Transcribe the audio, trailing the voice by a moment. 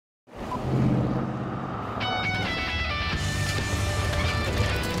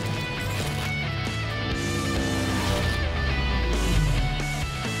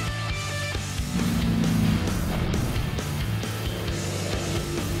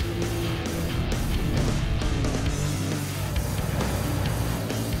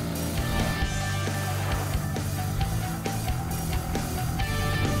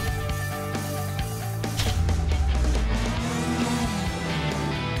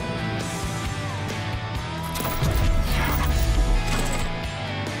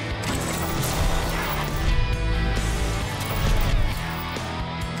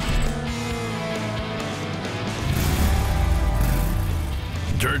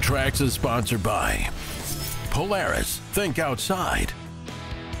Trax is sponsored by Polaris, think outside.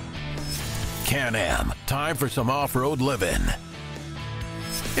 Can-Am, time for some off-road living.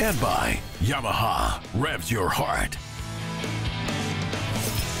 And by Yamaha, revs your heart.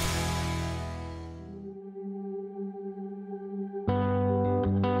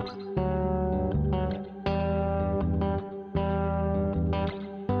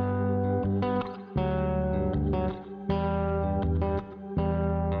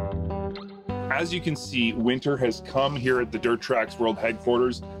 As you can see, winter has come here at the Dirt Trax World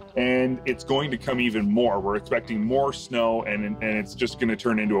Headquarters, and it's going to come even more. We're expecting more snow, and it's just going to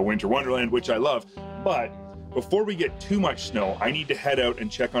turn into a winter wonderland, which I love. But before we get too much snow, I need to head out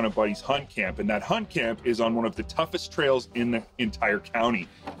and check on a buddy's hunt camp, and that hunt camp is on one of the toughest trails in the entire county.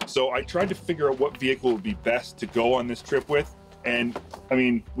 So I tried to figure out what vehicle would be best to go on this trip with, and I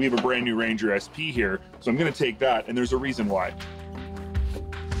mean, we have a brand new Ranger SP here, so I'm going to take that, and there's a reason why.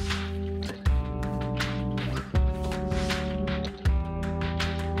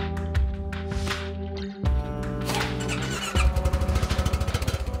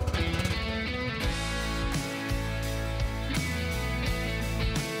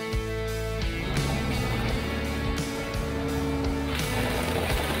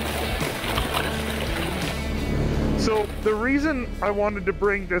 So the reason I wanted to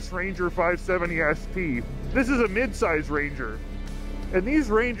bring this Ranger 570 SP, this is a mid-size Ranger, and these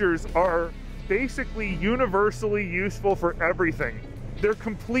Rangers are basically universally useful for everything. They're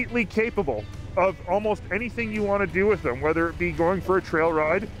completely capable of almost anything you want to do with them, whether it be going for a trail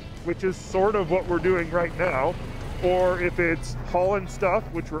ride, which is sort of what we're doing right now, or if it's hauling stuff,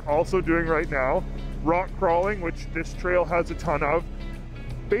 which we're also doing right now, rock crawling, which this trail has a ton of.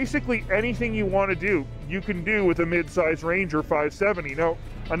 Basically anything you want to do, you can do with a mid-size Ranger 570. Now,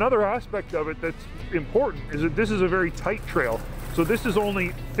 another aspect of it that's important is that this is a very tight trail. So this is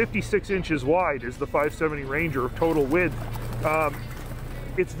only 56 inches wide is the 570 Ranger total width.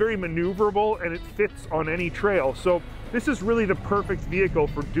 It's very maneuverable and it fits on any trail. So this is really the perfect vehicle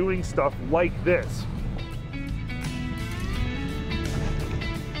for doing stuff like this.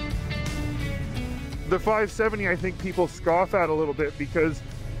 The 570, I think people scoff at a little bit because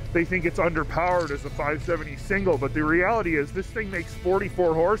they think it's underpowered as a 570 single, but the reality is this thing makes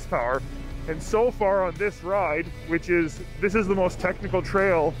 44 horsepower, and so far on this ride, this is the most technical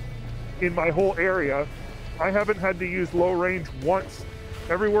trail in my whole area, I haven't had to use low range once.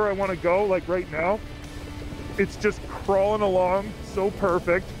 Everywhere I want to go, like right now, it's just crawling along so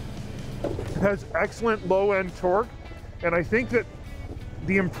perfect. It has excellent low end torque, and I think that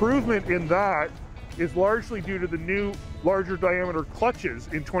the improvement in that is largely due to the new larger diameter clutches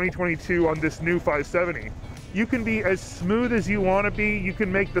in 2022 on this new 570. You can be as smooth as you want to be. You can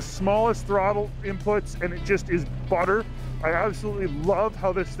make the smallest throttle inputs and it just is butter. I absolutely love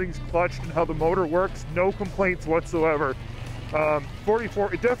how this thing's clutched and how the motor works. No complaints whatsoever.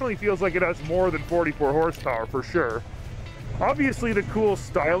 44, it definitely feels like it has more than 44 horsepower for sure. Obviously the cool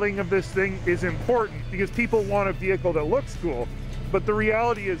styling of this thing is important because people want a vehicle that looks cool. But the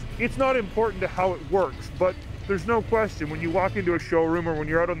reality is, it's not important to how it works, but there's no question when you walk into a showroom or when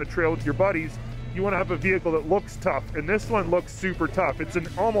you're out on the trail with your buddies, you want to have a vehicle that looks tough, and this one looks super tough. It's an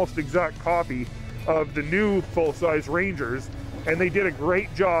almost exact copy of the new full-size Rangers, and they did a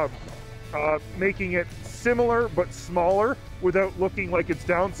great job making it similar but smaller without looking like it's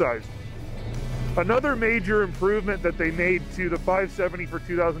downsized. Another major improvement that they made to the 570 for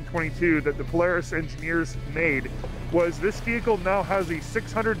 2022 that the Polaris engineers made was this vehicle now has a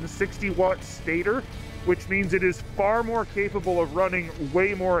 660 watt stator, which means it is far more capable of running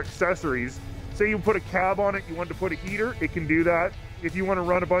way more accessories. Say you put a cab on it, you want to put a heater, it can do that. If you want to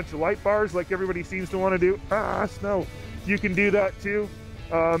run a bunch of light bars like everybody seems to want to do, snow, you can do that too.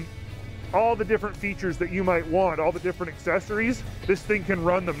 All the different features that you might want, all the different accessories, this thing can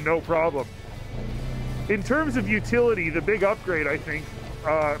run them no problem. In terms of utility, the big upgrade, I think,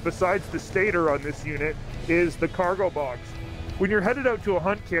 besides the stator on this unit, is the cargo box. When you're headed out to a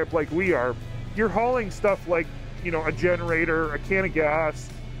hunt camp like we are, you're hauling stuff like, you know, a generator, a can of gas,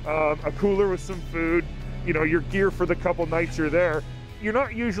 a cooler with some food, you know, your gear for the couple nights you're there. You're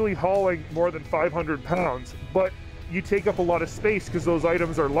not usually hauling more than 500 pounds, but you take up a lot of space because those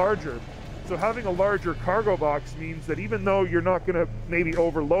items are larger. So having a larger cargo box means that even though you're not going to maybe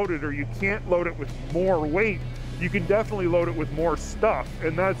overload it or you can't load it with more weight, you can definitely load it with more stuff.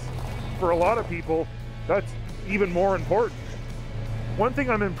 And that's, for a lot of people, that's even more important. One thing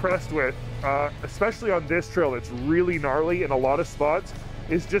I'm impressed with, especially on this trail that's really gnarly in a lot of spots,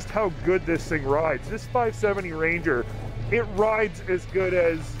 is just how good this thing rides. This 570 Ranger, it rides as good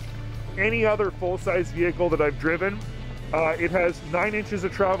as any other full-size vehicle that I've driven. It has 9 inches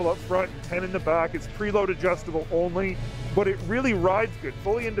of travel up front, 10 in the back. It's preload adjustable only, but it really rides good.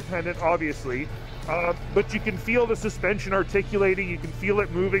 Fully independent, obviously, but you can feel the suspension articulating. You can feel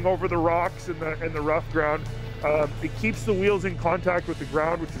it moving over the rocks and the rough ground. It keeps the wheels in contact with the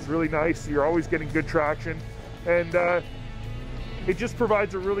ground, which is really nice. You're always getting good traction, and it just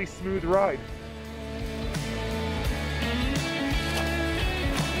provides a really smooth ride.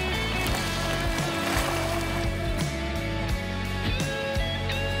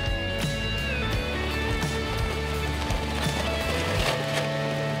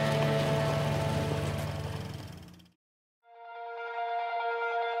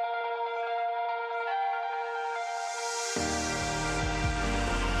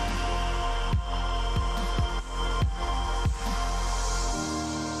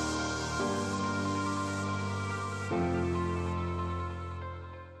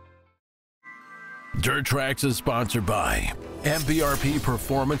 Dirt Trax is sponsored by MBRP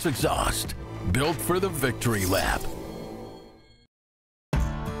Performance Exhaust, built for the victory lap.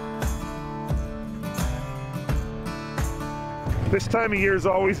 This time of year is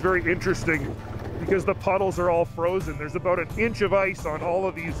always very interesting because the puddles are all frozen. There's about an inch of ice on all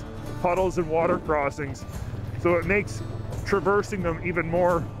of these puddles and water crossings, so it makes traversing them even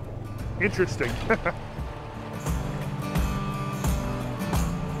more interesting.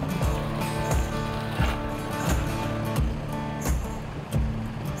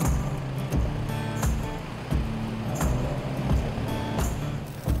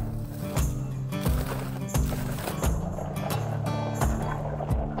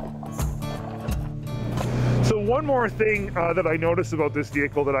 One more thing that I notice about this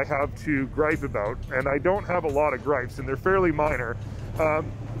vehicle that I have to gripe about, and I don't have a lot of gripes and they're fairly minor,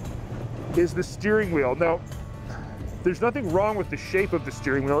 is the steering wheel. Now, there's nothing wrong with the shape of the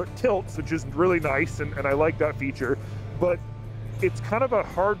steering wheel. It tilts, which is really nice, and I like that feature, but it's kind of a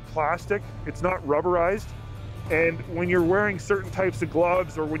hard plastic. It's not rubberized, and when you're wearing certain types of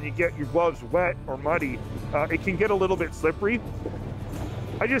gloves, or when you get your gloves wet or muddy, it can get a little bit slippery.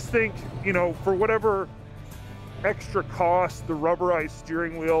 I just think, you know, for whatever extra cost the rubberized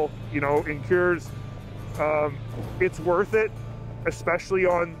steering wheel, you know, incurs, it's worth it, especially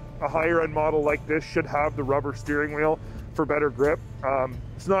on a higher end model like this. Should have the rubber steering wheel for better grip.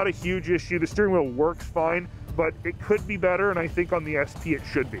 It's not a huge issue. The steering wheel works fine, but it could be better, and I think on the SP it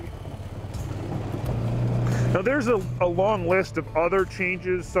should be. Now there's a long list of other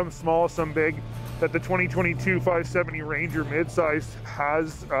changes, some small, some big, that the 2022 570 Ranger midsize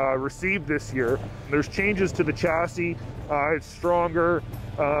has received this year. There's changes to the chassis, it's stronger.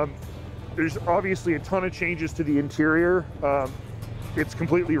 There's obviously a ton of changes to the interior. It's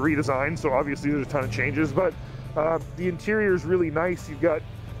completely redesigned, so obviously there's a ton of changes, but the interior is really nice. You've got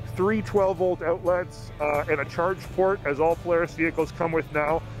 3 12-volt outlets and a charge port, as all Polaris vehicles come with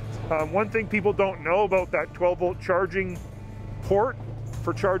now. One thing people don't know about that 12-volt charging port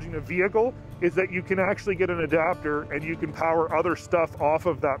for charging a vehicle is that you can actually get an adapter and you can power other stuff off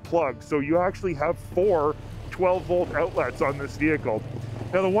of that plug. So you actually have 4 12-volt outlets on this vehicle.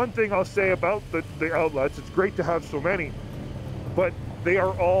 Now the one thing I'll say about the outlets, it's great to have so many, but they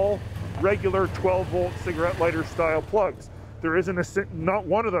are all regular 12-volt cigarette lighter style plugs. There isn't not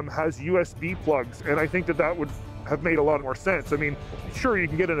one of them has USB plugs, and I think that would have made a lot more sense. I mean, sure, you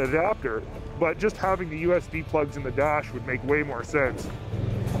can get an adapter, but just having the USB plugs in the dash would make way more sense.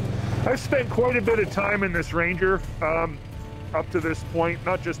 I've spent quite a bit of time in this Ranger up to this point,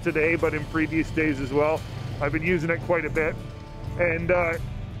 not just today, but in previous days as well. I've been using it quite a bit, and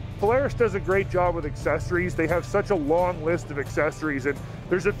Polaris does a great job with accessories. They have such a long list of accessories, and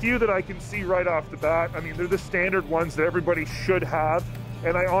there's a few that I can see right off the bat. I mean, they're the standard ones that everybody should have,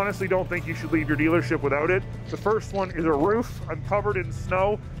 and I honestly don't think you should leave your dealership without it. The first one is a roof. I'm covered in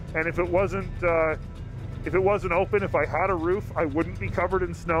snow, and if it wasn't open, if I had a roof, I wouldn't be covered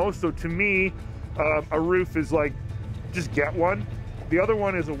in snow. So to me, a roof is like, just get one. The other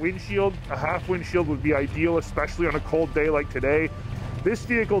one is a windshield. A half windshield would be ideal, especially on a cold day like today. This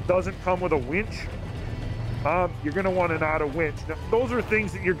vehicle doesn't come with a winch. You're gonna want to add a winch. Now, those are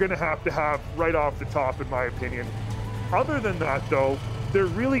things that you're gonna have to have right off the top, in my opinion. Other than that though, there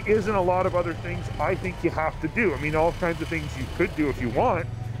really isn't a lot of other things I think you have to do. I mean, all kinds of things you could do if you want,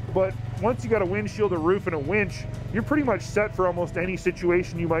 but once you got a windshield, a roof, and a winch, you're pretty much set for almost any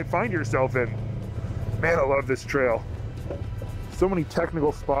situation you might find yourself in. Man, I love this trail. So many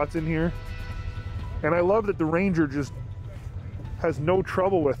technical spots in here. And I love that the Ranger just has no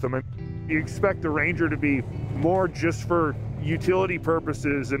trouble with them. And you expect the Ranger to be more just for utility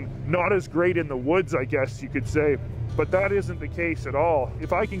purposes and not as great in the woods, I guess you could say. But that isn't the case at all.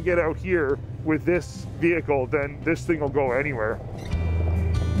 If I can get out here with this vehicle, then this thing will go anywhere.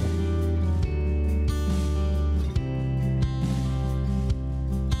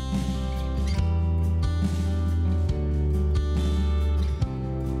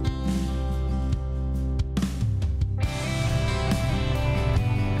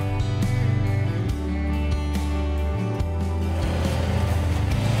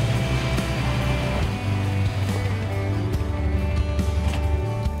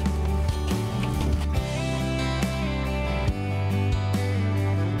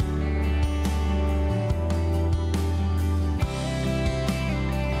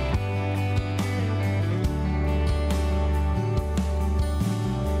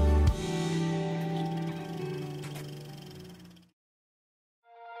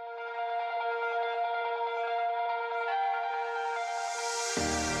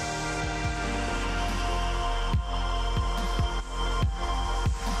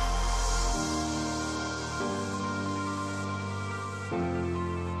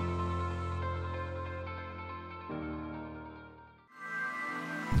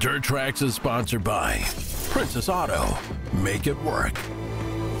 Dirt Trax is sponsored by Princess Auto. Make it work.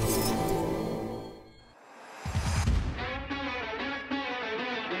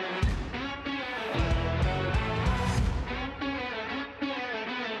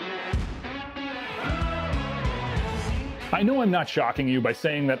 I know I'm not shocking you by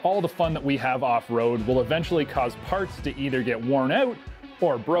saying that all the fun that we have off-road will eventually cause parts to either get worn out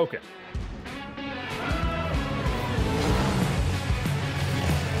or broken.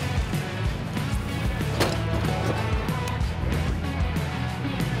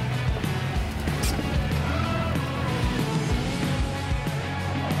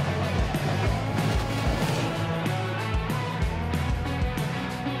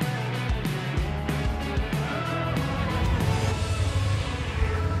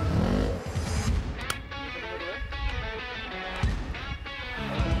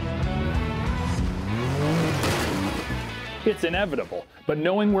 It's inevitable, but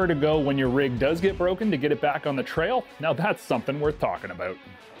knowing where to go when your rig does get broken to get it back on the trail, now that's something worth talking about.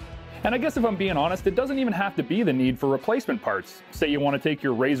 And I guess if I'm being honest, it doesn't even have to be the need for replacement parts. Say you want to take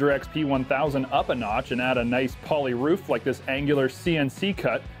your Razor XP 1000 up a notch and add a nice poly roof like this angular CNC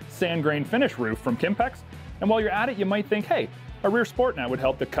cut sand grain finish roof from Kimpex, and while you're at it you might think, hey, a rear sport now would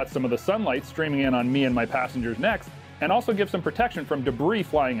help to cut some of the sunlight streaming in on me and my passengers' necks, and also give some protection from debris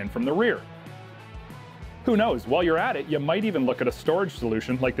flying in from the rear. Who knows, while you're at it, you might even look at a storage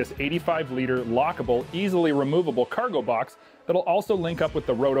solution like this 85-liter lockable, easily removable cargo box that'll also link up with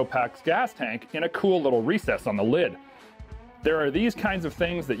the Rotopax gas tank in a cool little recess on the lid. There are these kinds of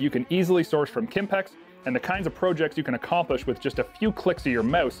things that you can easily source from Kimpex, and the kinds of projects you can accomplish with just a few clicks of your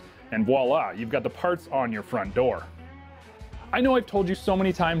mouse, and voila, you've got the parts on your front door. I know I've told you so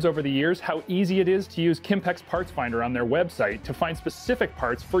many times over the years how easy it is to use Kimpex Parts Finder on their website to find specific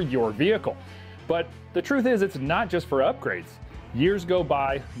parts for your vehicle. But the truth is, it's not just for upgrades. Years go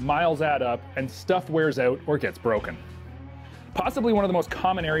by, miles add up, and stuff wears out or gets broken. Possibly one of the most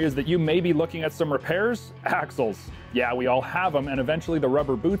common areas that you may be looking at some repairs, axles. Yeah, we all have them, and eventually the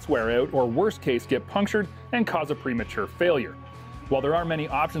rubber boots wear out, or worst case, get punctured and cause a premature failure. While there are many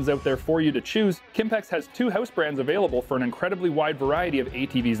options out there for you to choose, Kimpex has two house brands available for an incredibly wide variety of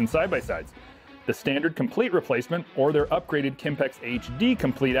ATVs and side-by-sides. The standard complete replacement or their upgraded Kimpex HD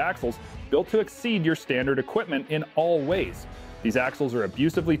complete axles built to exceed your standard equipment in all ways. These axles are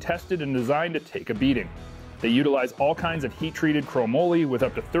abusively tested and designed to take a beating. They utilize all kinds of heat-treated chromoly with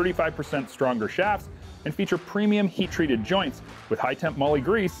up to 35% stronger shafts and feature premium heat-treated joints with high-temp moly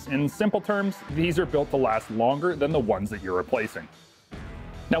grease. In simple terms, these are built to last longer than the ones that you're replacing.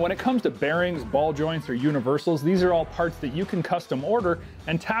 Now when it comes to bearings, ball joints, or universals, these are all parts that you can custom order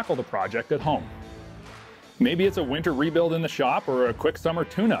and tackle the project at home. Maybe it's a winter rebuild in the shop or a quick summer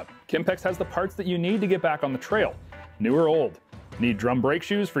tune-up. Kimpex has the parts that you need to get back on the trail. New or old. Need drum brake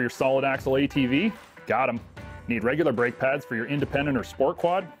shoes for your solid axle ATV? Got them. Need regular brake pads for your independent or sport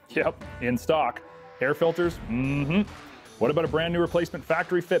quad? Yep, in stock. Air filters? What about a brand new replacement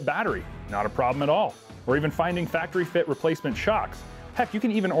factory fit battery? Not a problem at all. Or even finding factory fit replacement shocks. Heck, you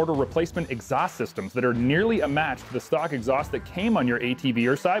can even order replacement exhaust systems that are nearly a match to the stock exhaust that came on your ATV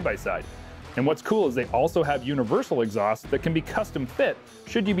or side-by-side. And what's cool is they also have universal exhausts that can be custom fit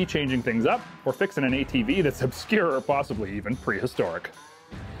should you be changing things up or fixing an ATV that's obscure or possibly even prehistoric.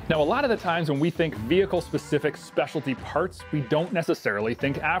 Now, a lot of the times when we think vehicle-specific specialty parts, we don't necessarily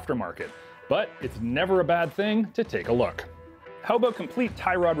think aftermarket, but it's never a bad thing to take a look. How about complete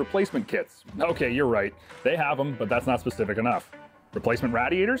tie rod replacement kits? Okay, you're right, they have them, but that's not specific enough. Replacement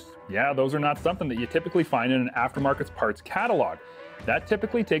radiators? Yeah, those are not something that you typically find in an aftermarket's parts catalog. That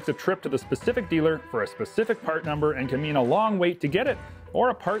typically takes a trip to the specific dealer for a specific part number and can mean a long wait to get it, or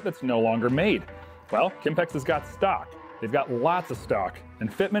a part that's no longer made. Well, Kimpex has got stock. They've got lots of stock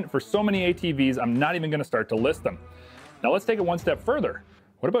and fitment for so many ATVs, I'm not even going to start to list them. Now let's take it one step further.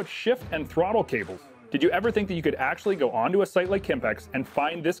 What about shift and throttle cables? Did you ever think that you could actually go onto a site like Kimpex and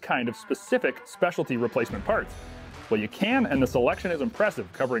find this kind of specific specialty replacement parts? Well, you can, and the selection is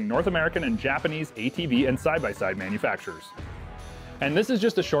impressive, covering North American and Japanese ATV and side-by-side manufacturers. And this is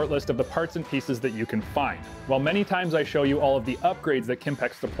just a short list of the parts and pieces that you can find. While many times I show you all of the upgrades that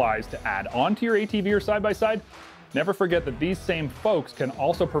Kimpex supplies to add onto your ATV or side-by-side, never forget that these same folks can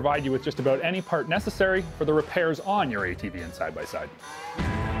also provide you with just about any part necessary for the repairs on your ATV and side-by-side.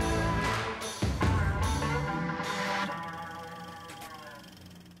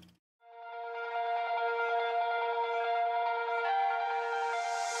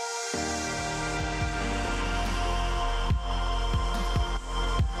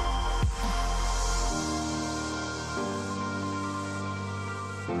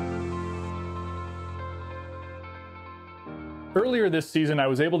 Earlier this season, I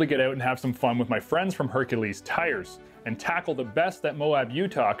was able to get out and have some fun with my friends from Hercules Tires and tackle the best that Moab,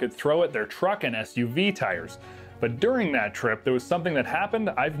 Utah could throw at their truck and SUV tires. But during that trip, there was something that happened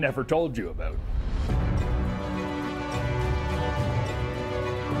I've never told you about.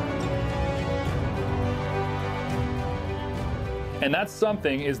 And that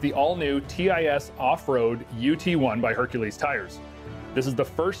something is the all-new TIS Off-Road UT1 by Hercules Tires. This is the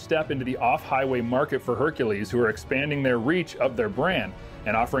first step into the off-highway market for Hercules, who are expanding their reach of their brand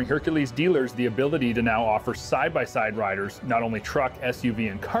and offering Hercules dealers the ability to now offer side-by-side riders not only truck,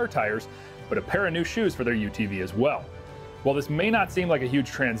 SUV, and car tires, but a pair of new shoes for their UTV as well. While this may not seem like a huge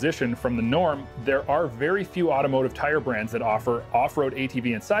transition from the norm, there are very few automotive tire brands that offer off-road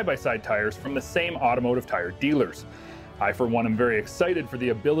ATV and side-by-side tires from the same automotive tire dealers. I, for one, am very excited for the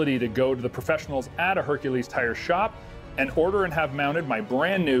ability to go to the professionals at a Hercules Tire shop and order and have mounted my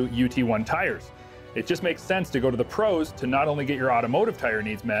brand new UT1 tires. It just makes sense to go to the pros to not only get your automotive tire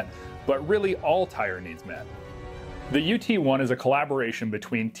needs met, but really all tire needs met. The UT1 is a collaboration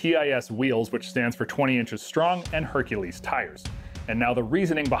between TIS Wheels, which stands for 20 inches strong, and Hercules Tires. And now the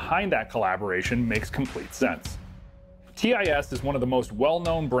reasoning behind that collaboration makes complete sense. TIS is one of the most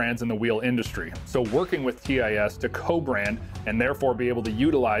well-known brands in the wheel industry, so working with TIS to co-brand and therefore be able to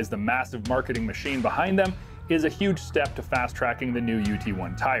utilize the massive marketing machine behind them is a huge step to fast-tracking the new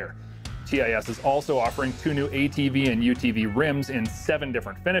UT1 tire. TIS is also offering 2 new ATV and UTV rims in 7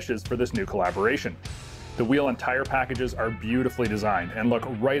 different finishes for this new collaboration. The wheel and tire packages are beautifully designed and look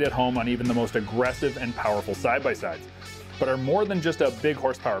right at home on even the most aggressive and powerful side-by-sides, but are more than just a big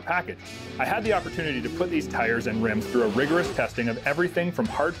horsepower package. I had the opportunity to put these tires and rims through a rigorous testing of everything from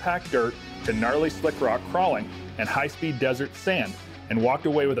hard-packed dirt to gnarly slick rock crawling and high-speed desert sand, and walked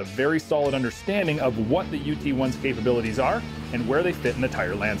away with a very solid understanding of what the UT1's capabilities are and where they fit in the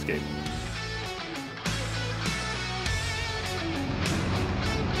tire landscape.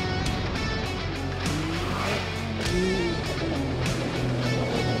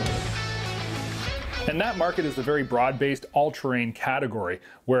 And that market is the very broad-based all-terrain category,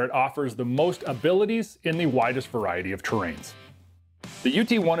 where it offers the most abilities in the widest variety of terrains. The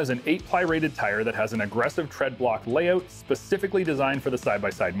UT1 is an 8-ply rated tire that has an aggressive tread block layout specifically designed for the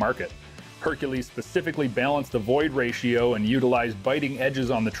side-by-side market. Hercules specifically balanced the void ratio and utilized biting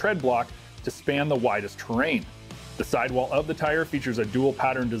edges on the tread block to span the widest terrain. The sidewall of the tire features a dual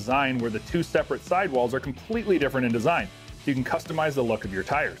pattern design where the 2 separate sidewalls are completely different in design, so you can customize the look of your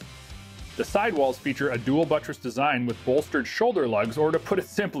tires. The sidewalls feature a dual buttress design with bolstered shoulder lugs, or to put it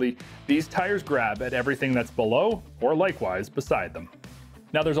simply, these tires grab at everything that's below or likewise beside them.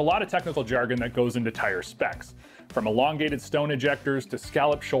 Now there's a lot of technical jargon that goes into tire specs, from elongated stone ejectors to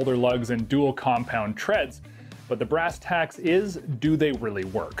scallop shoulder lugs and dual compound treads, but the brass tacks is, do they really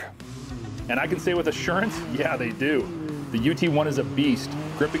work? And I can say with assurance, yeah, they do. The UT1 is a beast,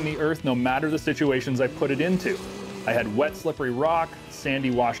 gripping the earth no matter the situations I put it into. I had wet, slippery rock,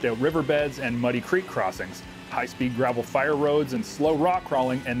 sandy, washed-out riverbeds, and muddy creek crossings, high-speed gravel fire roads, and slow rock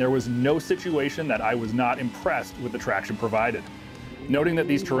crawling, and there was no situation that I was not impressed with the traction provided. Noting that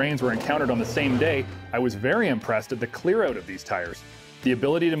these terrains were encountered on the same day, I was very impressed at the clear-out of these tires. The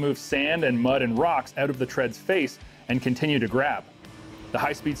ability to move sand and mud and rocks out of the tread's face and continue to grab. The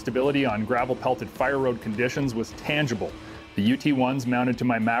high-speed stability on gravel-pelted fire road conditions was tangible. The UT1s mounted to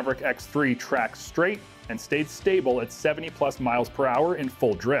my Maverick X3 Trax straight and stayed stable at 70+ miles per hour in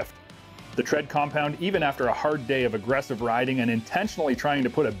full drift. The tread compound, even after a hard day of aggressive riding and intentionally trying to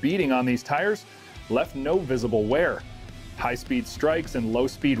put a beating on these tires, left no visible wear. High-speed strikes and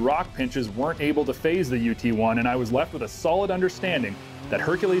low-speed rock pinches weren't able to phase the UT1, and I was left with a solid understanding that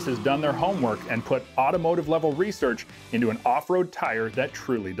Hercules has done their homework and put automotive-level research into an off-road tire that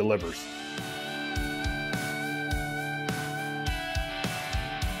truly delivers.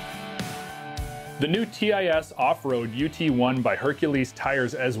 The new TIS Off-Road UT1 by Hercules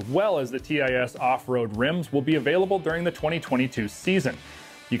Tires, as well as the TIS Off-Road rims, will be available during the 2022 season.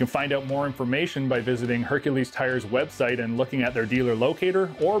 You can find out more information by visiting Hercules Tires' website and looking at their dealer locator,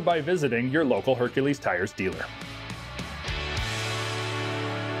 or by visiting your local Hercules Tires dealer.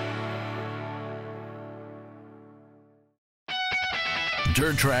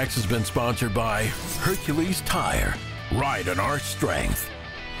 Dirt Trax has been sponsored by Hercules Tire. Ride on our strength.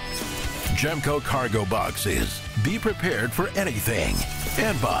 Gemco Cargo Boxes. Be prepared for anything.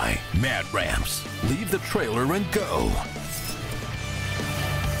 And by Mad Ramps. Leave the trailer and go.